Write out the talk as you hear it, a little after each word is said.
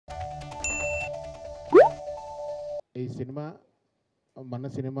ఈ సినిమా మన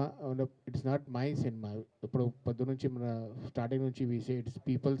cinema, it's not my cinema. ఇప్పుడు పొద్దు నుంచి మన స్టార్టింగ్ నుంచి వీసే ఇట్స్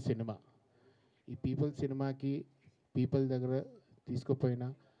పీపుల్ సినిమా. ఈ పీపుల్ సినిమాకి పీపుల్ దగ్గర తీసుకుపోయిన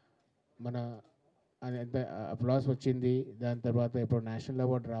మన ఎంత అప్లాస్ వచ్చింది. దాని తర్వాత ఇప్పుడు నేషనల్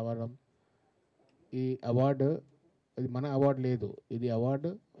అవార్డు రావడం. ఈ అవార్డు ఇది మన అవార్డు లేదు, ఇది award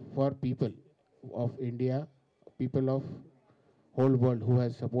for people of India, people of whole world who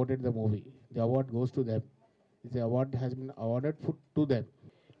has supported the movie. The award goes to them. The award has been awarded to them.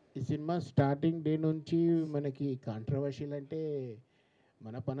 ఈ సినిమా స్టార్టింగ్ డే నుంచి మనకి controversial అంటే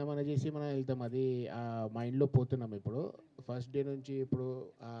మన పని మనం చేసి మనం వెళ్తాం, అది ఆ మైండ్లో పోతున్నాం. ఇప్పుడు ఫస్ట్ డే నుంచి ఇప్పుడు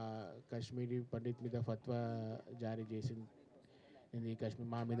కాశ్మీరీ పండిత్ మీద ఫత్వా జారీ చేసింది.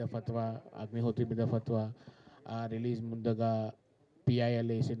 కాశ్మీర్ మా మీద ఫత్వా, అగ్నిహోత్రి మీద ఫత్వా రిలీజ్ ముందుగా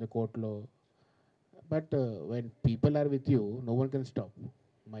పిఐఎల్ వేసింది కోర్టులో. But when people are with you, no one can stop.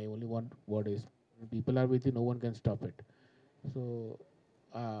 My only one word is, when people are with you, no one can stop it. So,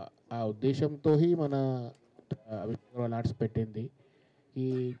 ఆ ఉద్దేశంతో మన అవిష్కరణ ఆర్ట్స్ పెట్టింది. ఈ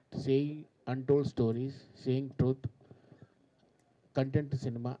saying untold stories, saying truth, content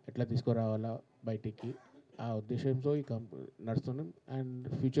cinema ఎట్లా తీసుకురావాలా బయటికి, ఆ ఉద్దేశంతో ఈ నడుస్తున్నాం. And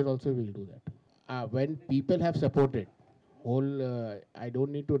future also will do that. When people have supported whole I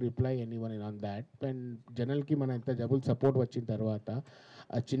don't need to reply anyone on that. When జనరల్కి మన ఎంత డబుల్ సపోర్ట్ వచ్చిన తర్వాత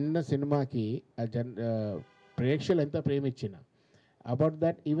ఆ చిన్న సినిమాకి ప్రేక్షకులు ఎంత ప్రేమించిన అబౌట్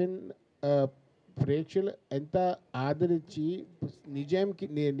దట్, ఈవెన్ ప్రేక్షకులు ఎంత ఆదరించి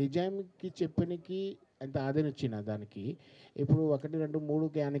నిజాంకి చెప్పనికి ఎంత ఆదరించిన దానికి. ఇప్పుడు 1, 2,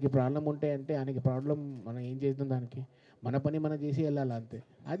 3కి ఆయనకి ప్రాబ్లం ఉంటే అంటే ఆయనకి ప్రాబ్లం మనం ఏం చేద్దాం, దానికి మన పని మనం చేసి వెళ్ళాలి అంతే.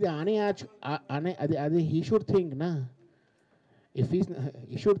 అది అది హీ షుడ్ థింక్ నా. If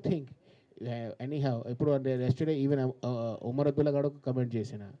he should think anyhow. ఇప్పుడు yesterday ఈవెన్ ఉమర్ అబ్దుల్లా గారు కమెంట్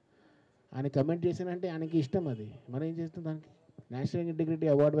చేసిన, ఆయన కమెంట్ చేసిన అంటే ఆయనకి ఇష్టం, అది మనం ఏం చేస్తాం దానికి. నేషనల్ ఇంటిగ్రిటీ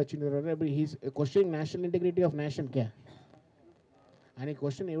అవార్డు వచ్చిన తర్వాత he's questioning national integrity of nation క్యా. ఆయన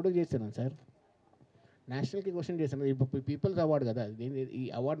క్వశ్చన్ ఎవడో చేస్తున్నాను సార్, నేషనల్కి క్వశ్చన్ చేస్తాను. ఇప్పుడు పీపుల్స్ అవార్డు కదా, ఈ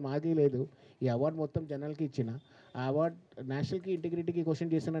అవార్డు మాకే లేదు, ఈ అవార్డు మొత్తం జనాలకి ఇచ్చిన, ఆ అవార్డు నేషనల్కి ఇంటిగ్రిటీకి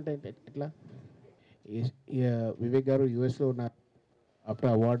క్వశ్చన్ చేస్తున్నట్టు ఎట్లా. వివేక్ గారు యూఎస్లో ఉన్నారు. ఆఫ్టర్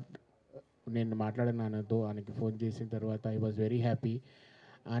అవార్డ్ నేను మాట్లాడిన ఆయనతో, ఆయనకి ఫోన్ చేసిన తర్వాత ఐ వాజ్ వెరీ హ్యాపీ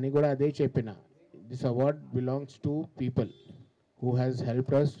అని కూడా అదే చెప్పిన. This award belongs to people who has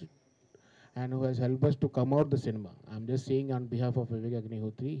helped us and who has helped us to come out the cinema. I'm just saying on behalf of Vivek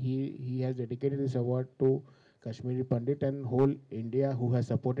Agnihotri, he has dedicated this award to Kashmiri Pandit and whole India who has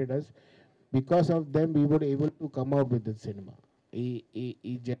supported us. Because of them we were able to come out with the cinema.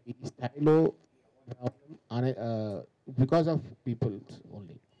 ఈ స్థాయిలో because of people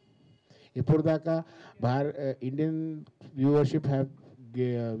only. ఇప్పుడు దాకా Indian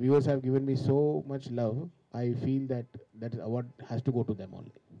viewers have given me so much love. I feel that award has to go to them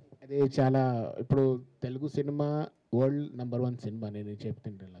only. అదే చాలా ఇప్పుడు Telugu cinema world number 1 cinema నేను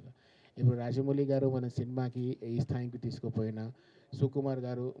చెప్తుంటేలాగా. ఇప్పుడు రాజమౌళి గారు మన సినిమాకి ఈ స్థాయికి తీసుకుపోయిన, సుకుమార్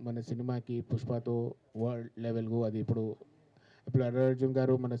గారు మన సినిమాకి పుష్పతో వరల్డ్ లెవెల్కు, అది ఇప్పుడు అల్లు అర్జున్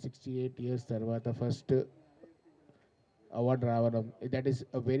గారు మన 68 years తర్వాత ఫస్ట్ అవార్డు రావడం, that is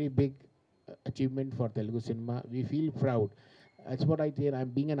a very big achievement for Telugu cinema. We feel proud. That's what I say.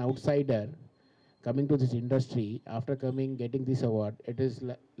 I'm being an outsider coming to this industry. After getting this award, it is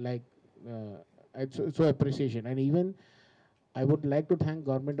like it's so appreciation. And even I would like to thank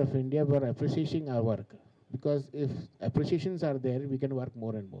Government of India for appreciating our work, because if appreciations are there, we can work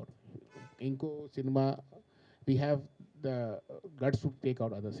more and more. Inko cinema, we have the guts to take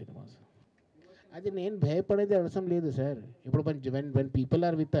out other cinemas. అది నేను భయపడేది అవసరం లేదు sir. ఇప్పుడు when people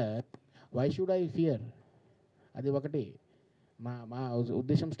are with us, why should I fear? అది ఒకటి మా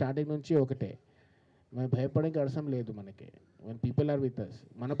ఉద్దేశం స్టార్టింగ్ నుంచి ఒకటే. మనం భయపడేకి అవసరం లేదు మనకి. when people are with us,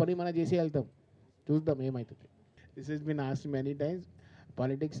 మన పని మనం చేసి వెళ్తాం, చూద్దాం ఏమవుతుంది. This has been asked many times.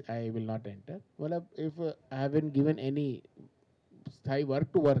 Politics I will not enter. Well, if I haven't given any work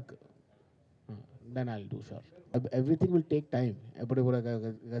to work, then I'll do sure. Everything will take time. ఇప్పుడు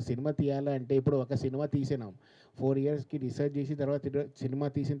cinema తీయాలంటే, ఇప్పుడు ఒక సినిమా తీసినాం 4 yearsకి రీసెర్చ్ చేసిన తర్వాత cinema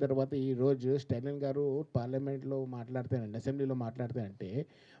తీసిన తర్వాత ఈరోజు స్టాలిన్ గారు పార్లమెంట్లో మాట్లాడతానండి, అసెంబ్లీలో మాట్లాడతానంటే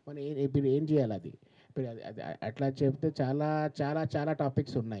మనం ఇప్పుడు ఏం చేయాలి. అది ఇప్పుడు అది అట్లా చెప్తే చాలా చాలా చాలా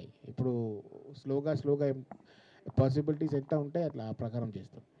టాపిక్స్ ఉన్నాయి. ఇప్పుడు స్లోగా పాసిబిలిటీస్ ఎంత ఉంటాయి అట్లా ఆ ప్రకారం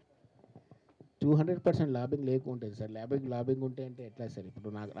చేస్తాం. 200% లాబింగ్ లేకుంటుంది సార్. లాబింగ్ ఉంటే అంటే ఎట్లా సార్? ఇప్పుడు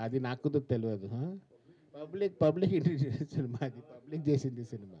నాకు తెలియదు. పబ్లిక్ సినిమా, అది పబ్లిక్ చేసింది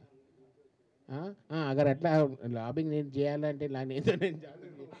సినిమా. అగర్ అట్లా లాబింగ్ నేను చేయాలంటే నేను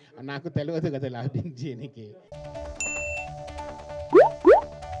నాకు తెలియదు కదా లాబింగ్ చేయడానికి.